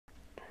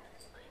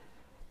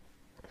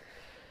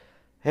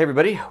Hey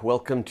everybody,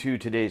 welcome to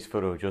today's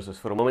PhotoJoseph's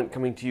Photo Moment,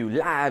 coming to you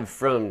live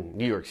from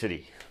New York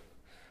City.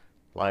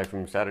 Live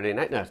from Saturday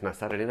night. No, it's not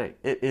Saturday night.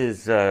 It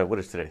is, what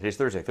is today? Today's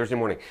Thursday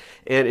morning.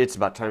 And it's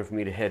about time for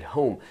me to head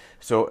home.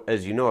 So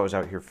as you know, I was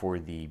out here for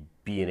the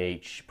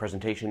B&H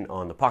presentation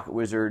on the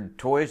PocketWizard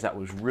toys. That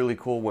was really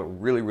cool, went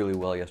really, really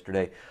well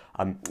yesterday.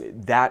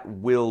 That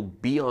will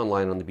be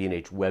online on the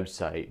B&H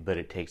website, but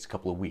it takes a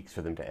couple of weeks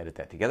for them to edit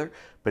that together.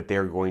 But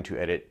they're going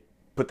to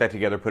put that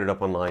together, put it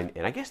up online,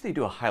 and I guess they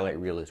do a highlight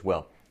reel as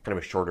well, kind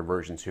of a shorter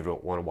version, so if you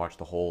don't want to watch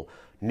the whole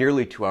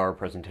nearly 2-hour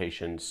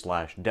presentation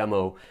slash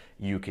demo,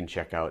 you can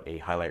check out a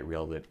highlight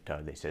reel that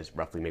they say is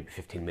roughly maybe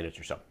 15 minutes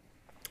or so.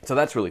 So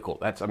that's really cool.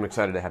 I'm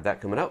excited to have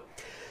that coming out.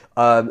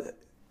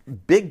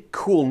 Big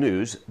cool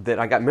news that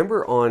I got,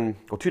 remember on,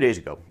 well, 2 days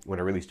ago when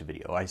I released a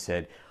video, I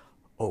said,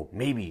 oh,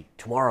 maybe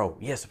tomorrow,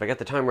 yes, if I got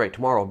the time right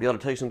tomorrow, I'll be able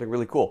to tell you something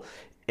really cool.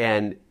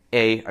 And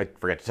I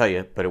forgot to tell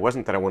you, but it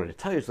wasn't that I wanted to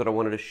tell you, it's that I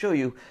wanted to show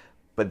you.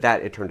 But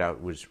that, it turned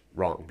out, was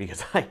wrong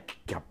because I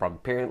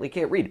apparently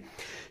can't read.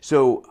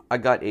 So I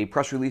got a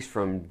press release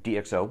from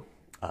DxO,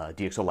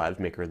 DxO Labs,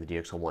 maker of the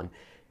DxO One,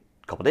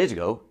 a couple days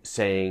ago,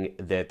 saying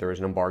that there was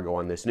an embargo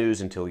on this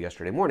news until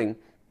yesterday morning.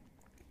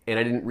 And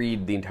I didn't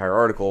read the entire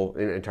article,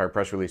 the entire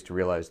press release, to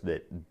realize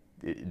that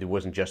it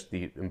wasn't just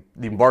the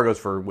embargo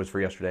was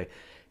for yesterday.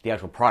 The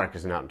actual product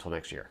isn't out until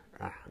next year,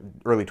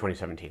 early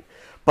 2017.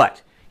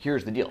 But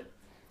here's the deal.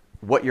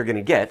 What you're going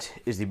to get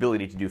is the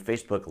ability to do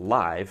Facebook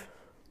Live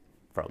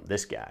from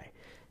this guy.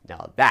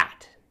 Now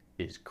that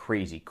is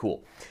crazy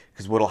cool,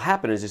 because what'll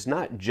happen is it's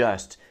not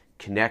just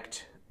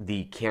connect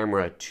the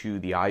camera to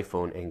the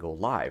iPhone and go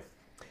live.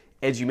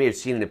 As you may have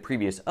seen in a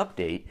previous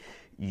update,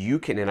 you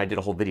can, and I did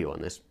a whole video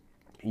on this,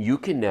 you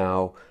can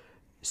now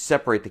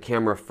separate the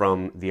camera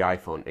from the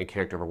iPhone and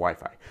connect over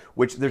Wi-Fi,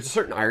 which there's a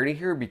certain irony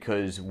here,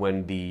 because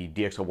when the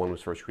DxO One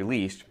was first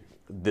released,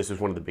 this was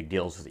one of the big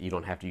deals, is that you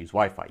don't have to use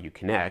Wi-Fi. You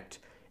connect,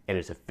 and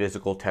it's a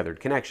physical tethered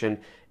connection.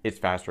 It's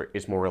faster,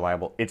 it's more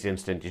reliable, it's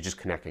instant, you just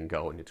connect and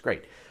go, and it's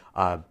great.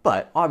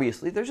 But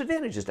obviously there's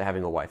advantages to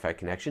having a Wi-Fi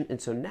connection,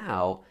 and so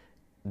now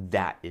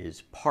that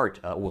is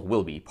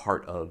will be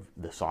part of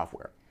the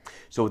software.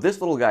 So with this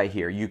little guy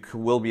here, you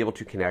will be able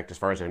to connect, as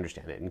far as I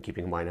understand it, and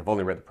keeping in mind I've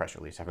only read the press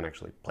release, I haven't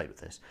actually played with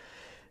this.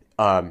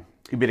 You'll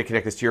be able to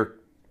connect this to your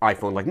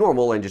iPhone like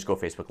normal and just go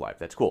Facebook Live.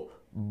 That's cool.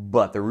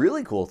 But the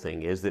really cool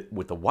thing is that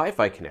with the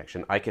Wi-Fi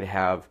connection, I could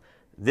have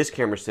this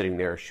camera sitting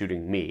there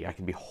shooting me. I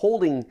could be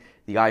holding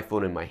the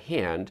iPhone in my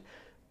hand,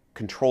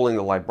 controlling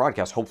the live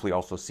broadcast, hopefully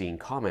also seeing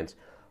comments.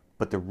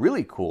 But the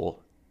really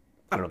cool,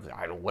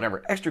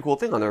 whatever extra cool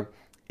thing on there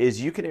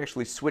is you can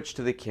actually switch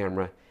to the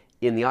camera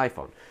in the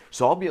iPhone.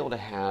 So I'll be able to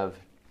have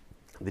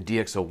the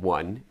DxO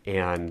One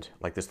and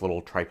like this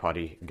little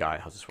tripod-y guy.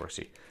 How's this work?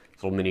 See,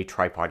 this little mini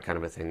tripod kind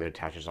of a thing that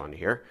attaches onto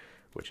here,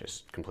 which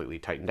is completely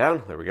tightened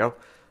down. There we go.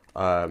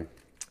 So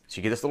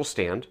you get this little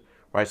stand.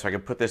 Right, so I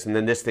can put this, and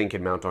then this thing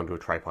can mount onto a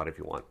tripod if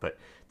you want, but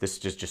this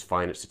is just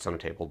fine. It sits on a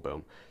table,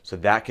 boom. So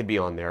that could be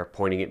on there,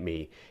 pointing at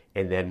me,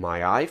 and then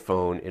my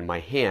iPhone in my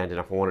hand, and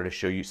if I wanted to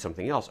show you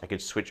something else, I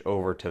could switch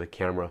over to the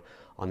camera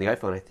on the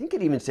iPhone. I think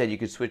it even said you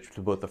could switch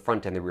to both the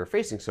front and the rear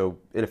facing, so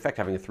in effect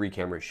having a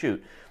 3-camera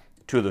shoot,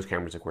 2 of those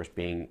cameras, of course,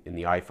 being in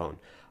the iPhone.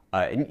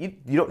 And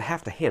you don't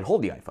have to hand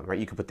hold the iPhone, right?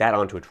 You could put that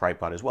onto a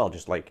tripod as well,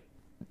 just like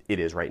it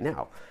is right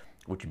now,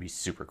 which would be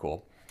super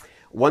cool.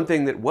 One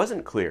thing that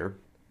wasn't clear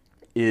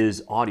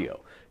is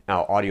audio.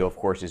 Now, audio, of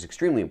course, is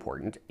extremely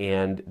important,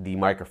 and the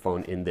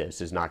microphone in this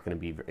is not going to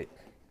be very...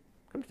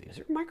 Is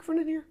there a microphone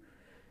in here?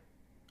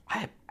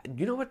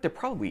 You know what? There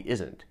probably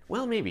isn't.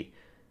 Well, maybe.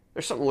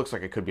 There's something that looks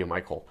like it could be a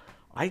mic hole.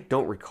 I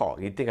don't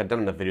recall. You'd think I've done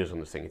enough videos on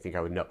this thing. You'd think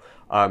I would know.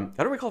 I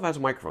don't recall if it has a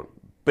microphone,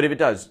 but if it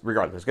does,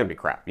 regardless, it's going to be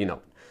crap, you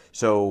know.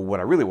 So what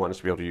I really want is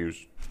to be able to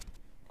use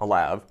a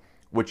lav,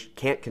 which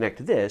can't connect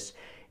to this,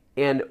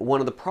 and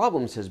one of the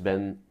problems has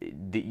been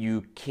that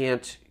you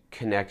can't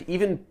connect,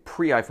 even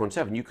pre-iPhone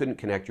 7, you couldn't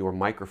connect your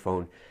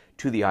microphone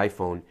to the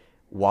iPhone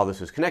while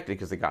this was connected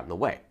because they got in the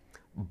way.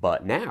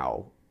 But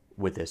now,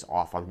 with this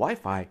off on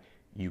Wi-Fi,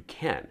 you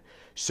can.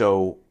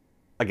 So,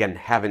 again,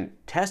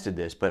 haven't tested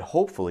this, but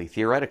hopefully,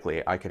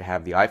 theoretically, I could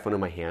have the iPhone in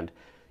my hand,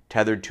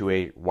 tethered to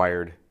a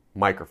wired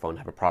microphone,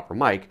 have a proper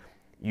mic,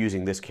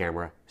 using this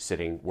camera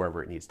sitting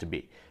wherever it needs to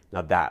be.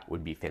 Now that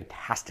would be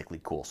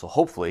fantastically cool. So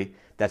hopefully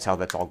that's how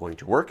that's all going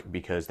to work,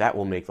 because that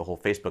will make the whole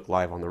Facebook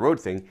Live on the road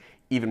thing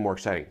even more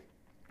exciting.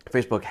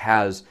 Facebook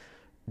has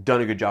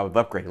done a good job of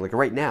upgrading. Like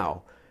right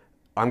now,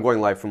 I'm going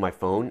live from my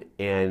phone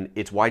and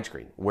it's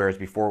widescreen, whereas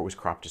before it was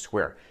cropped to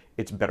square.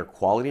 It's better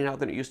quality now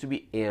than it used to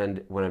be,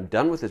 and when I'm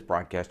done with this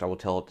broadcast, I will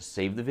tell it to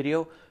save the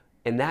video,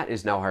 and that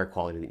is now higher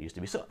quality than it used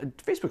to be. So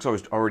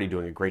Facebook's already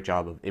doing a great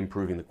job of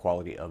improving the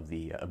quality of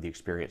the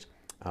experience.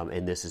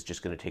 And this is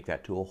just going to take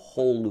that to a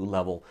whole new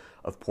level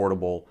of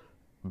portable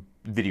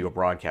video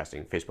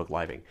broadcasting, Facebook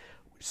Living.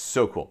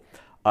 So cool.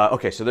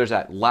 Okay, so there's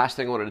that. Last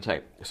thing I wanted to tell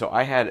you. So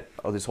I had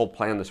this whole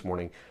plan this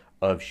morning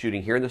of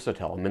shooting here in this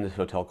hotel. I'm in this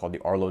hotel called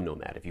the Arlo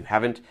Nomad. If you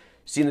haven't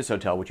seen this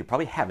hotel, which you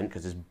probably haven't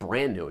because it's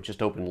brand new, it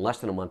just opened less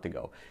than a month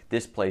ago,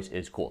 this place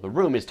is cool. The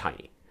room is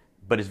tiny,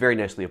 but it's very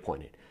nicely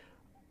appointed.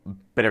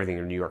 But everything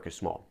in New York is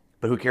small.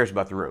 But who cares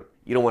about the room?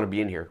 You don't want to be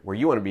in here. Where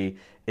you want to be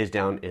is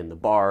down in the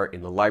bar,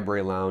 in the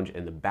library lounge,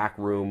 in the back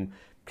room,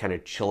 kind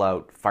of chill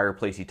out,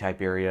 fireplacey type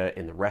area,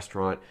 in the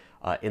restaurant,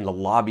 in the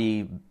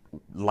lobby,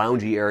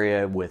 loungy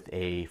area with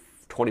a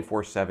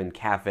 24/7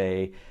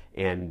 cafe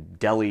and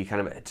deli kind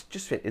of. It's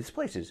just, this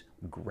place is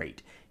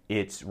great.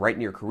 It's right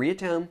near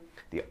Koreatown.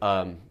 The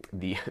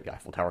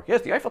Eiffel Tower.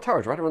 Yes, the Eiffel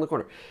Tower is right around the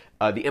corner.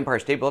 The Empire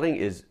State Building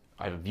is.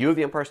 I have a view of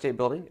the Empire State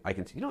Building. I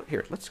can see. You know,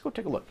 here. Let's go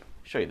take a look.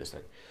 Show you this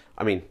thing.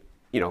 I mean,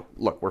 you know,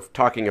 look. We're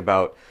talking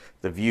about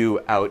the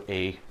view out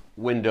a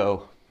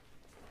window,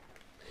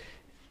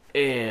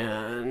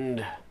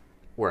 and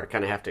where I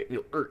kind of have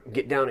to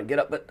get down and get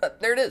up. But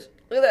there it is.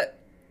 Look at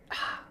that.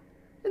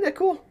 Isn't that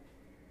cool?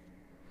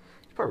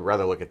 You'd probably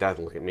rather look at that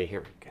than look at me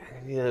here.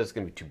 Yeah, it's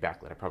going to be too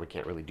backlit. I probably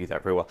can't really do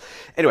that very well.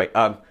 Anyway,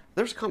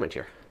 there's a comment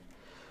here.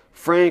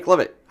 Frank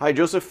Lovett. Hi,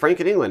 Joseph. Frank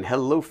in England.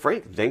 Hello,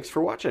 Frank. Thanks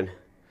for watching.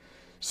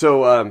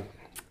 So,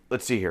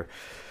 let's see here.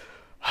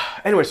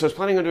 Anyway, so I was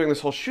planning on doing this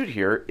whole shoot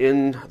here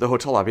in the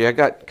hotel lobby. I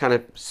got kind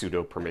of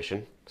pseudo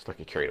permission. It's not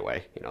get carried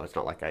away. You know, it's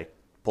not like I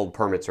pulled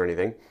permits or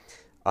anything.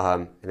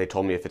 And they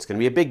told me if it's going to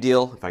be a big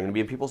deal, if I'm going to be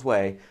in people's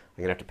way, I'm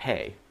going to have to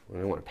pay. I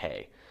don't want to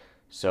pay.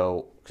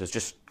 So, because it's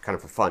just kind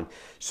of for fun.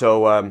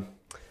 So,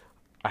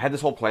 I had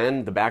this whole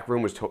plan. The back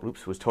room was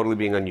totally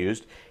being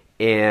unused,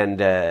 and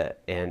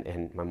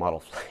my model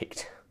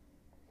flaked.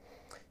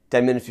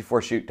 10 minutes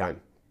before shoot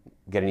time,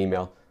 get an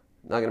email.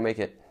 Not gonna make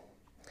it.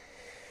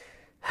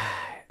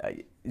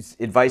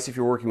 Advice: if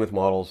you're working with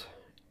models,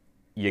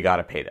 you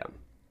gotta pay them,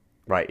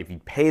 right? If you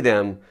pay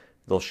them,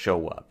 they'll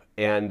show up.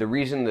 And the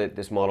reason that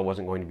this model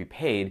wasn't going to be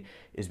paid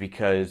is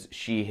because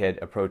she had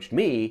approached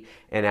me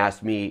and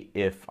asked me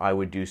if I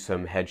would do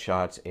some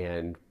headshots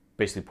and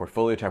basically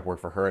portfolio type work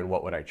for her, and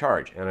what would I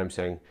charge? And I'm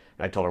saying,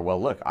 and I told her,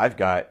 well, look, I've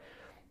got,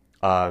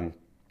 I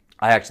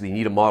actually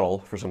need a model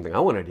for something I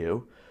want to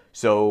do.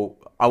 So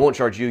I won't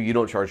charge you, you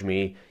don't charge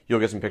me, you'll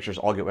get some pictures,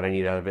 I'll get what I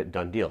need out of it,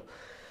 done deal.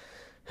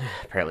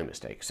 Apparently a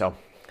mistake. So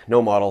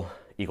no model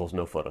equals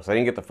no photos. I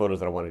didn't get the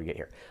photos that I wanted to get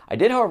here. I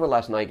did, however,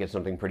 last night get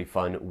something pretty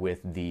fun with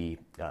the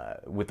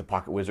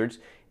PocketWizards,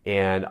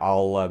 and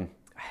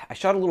I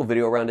shot a little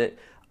video around it.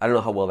 I don't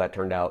know how well that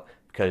turned out,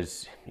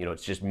 because, you know,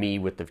 it's just me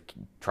with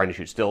trying to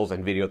shoot stills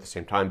and video at the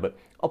same time, but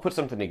I'll put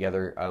something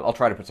together. I'll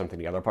try to put something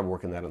together. I'll probably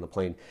work on that on the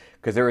plane,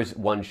 because there is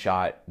one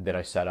shot that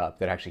I set up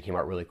that actually came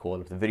out really cool,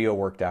 and if the video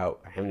worked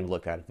out, I haven't even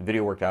looked at it, if the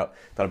video worked out,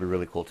 that'll be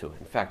really cool too.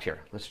 In fact,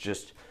 here, let's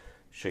just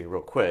show you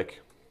real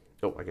quick.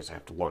 Oh, I guess I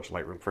have to launch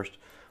Lightroom first.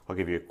 I'll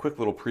give you a quick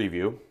little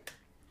preview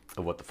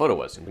of what the photo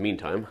was. In the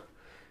meantime,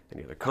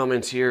 any other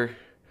comments here?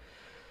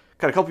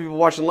 Got a couple people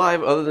watching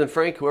live, other than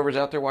Frank, whoever's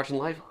out there watching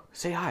live,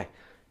 say hi.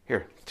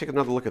 Here, let's take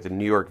another look at the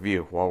New York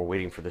view while we're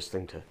waiting for this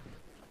thing to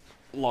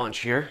launch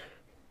here.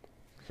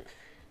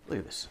 Look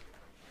at this.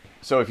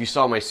 So if you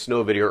saw my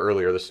snow video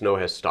earlier, the snow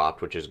has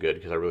stopped, which is good,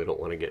 because I really don't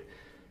want to get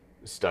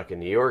stuck in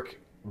New York.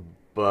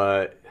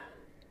 But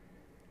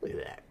look at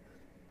that.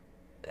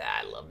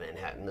 I love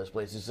Manhattan. This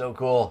place is so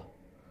cool.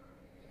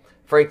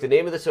 Frank, the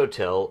name of this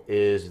hotel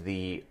is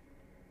the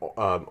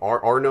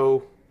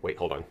Arno. Wait,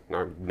 hold on.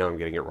 Now I'm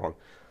getting it wrong.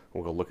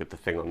 We'll go look at the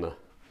thing on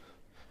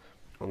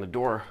the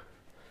door.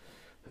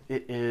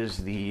 It is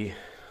the,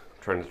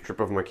 I'm trying to trip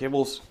over my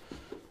cables,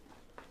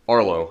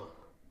 Arlo,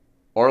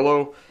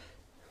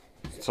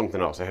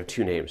 something else. I have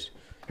two names.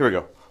 Here we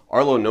go.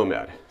 Arlo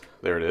Nomad.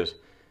 There it is.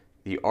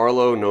 The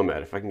Arlo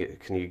Nomad. If I can get,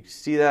 can you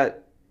see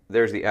that?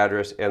 There's the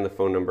address and the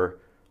phone number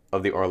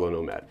of the Arlo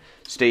Nomad.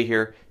 Stay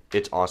here.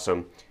 It's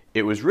awesome.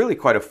 It was really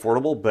quite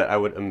affordable, but I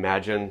would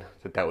imagine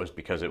that that was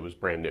because it was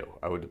brand new.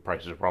 The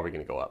prices are probably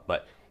going to go up,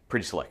 but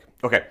pretty slick.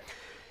 Okay.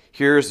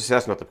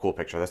 That's not the cool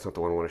picture. That's not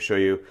the one I want to show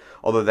you.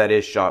 Although that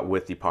is shot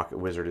with the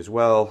PocketWizard as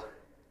well.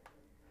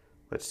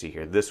 Let's see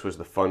here. This was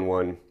the fun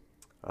one.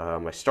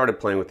 I started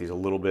playing with these a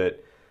little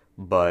bit,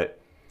 but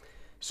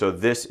so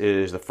this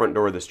is the front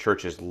door of this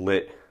church is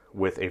lit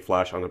with a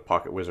flash on the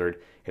PocketWizard,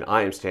 and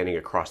I am standing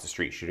across the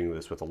street shooting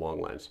this with a long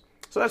lens.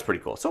 So that's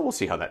pretty cool. So we'll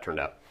see how that turned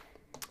out.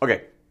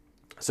 Okay,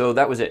 so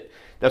that was it.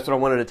 That's what I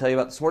wanted to tell you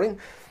about this morning.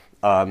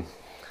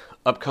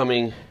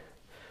 Upcoming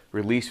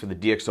release for the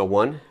DxO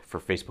 1 for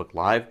Facebook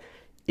Live.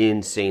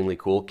 Insanely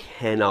cool.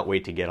 Cannot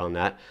wait to get on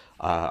that.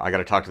 I got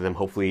to talk to them.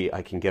 Hopefully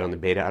I can get on the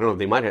beta. I don't know if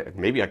they might have,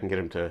 maybe I can get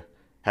them to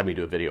have me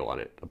do a video on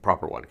it, a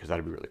proper one, because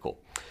that'd be really cool.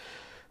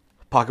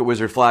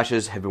 PocketWizard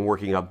flashes have been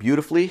working out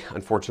beautifully.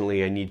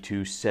 Unfortunately, I need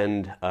to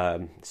send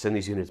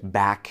these units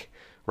back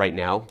right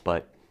now,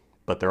 but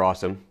they're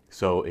awesome.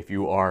 So if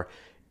you are,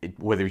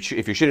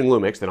 if you're shooting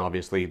Lumix, then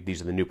obviously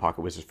these are the new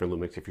PocketWizards for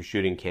Lumix. If you're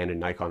shooting Canon,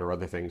 Nikon, or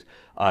other things,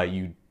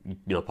 you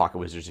know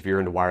PocketWizards. If you're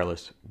into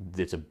wireless,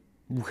 it's a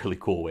really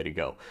cool way to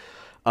go.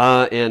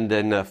 And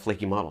then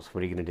Flakey models.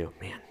 What are you going to do?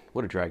 Man,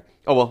 what a drag.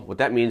 Oh, well, what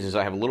that means is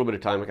I have a little bit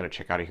of time. I got to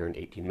check out of here in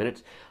 18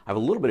 minutes. I have a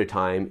little bit of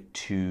time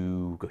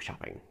to go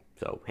shopping.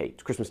 So, hey,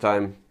 it's Christmas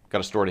time.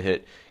 Got a store to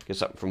hit. Get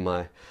something for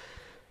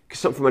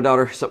my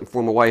daughter, something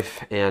for my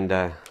wife,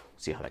 and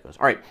see how that goes.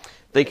 All right.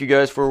 Thank you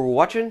guys for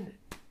watching.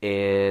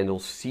 And we'll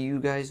see you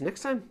guys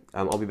next time.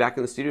 I'll be back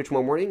in the studio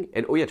tomorrow morning.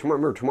 And oh yeah,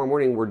 tomorrow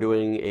morning we're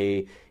doing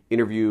a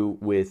interview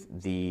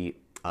with the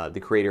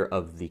creator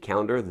of the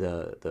calendar,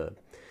 the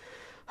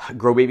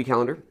Grow Baby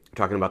calendar. We're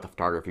talking about the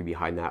photography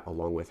behind that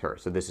along with her.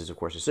 So this is, of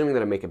course, assuming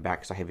that I make it back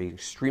because I have an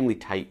extremely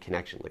tight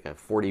connection, like a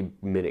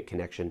 40-minute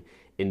connection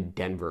in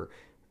Denver.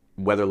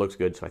 Weather looks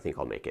good, so I think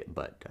I'll make it.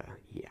 But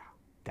yeah,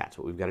 that's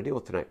what we've got to deal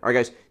with tonight. All right,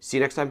 guys, see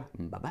you next time.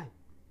 Bye-bye.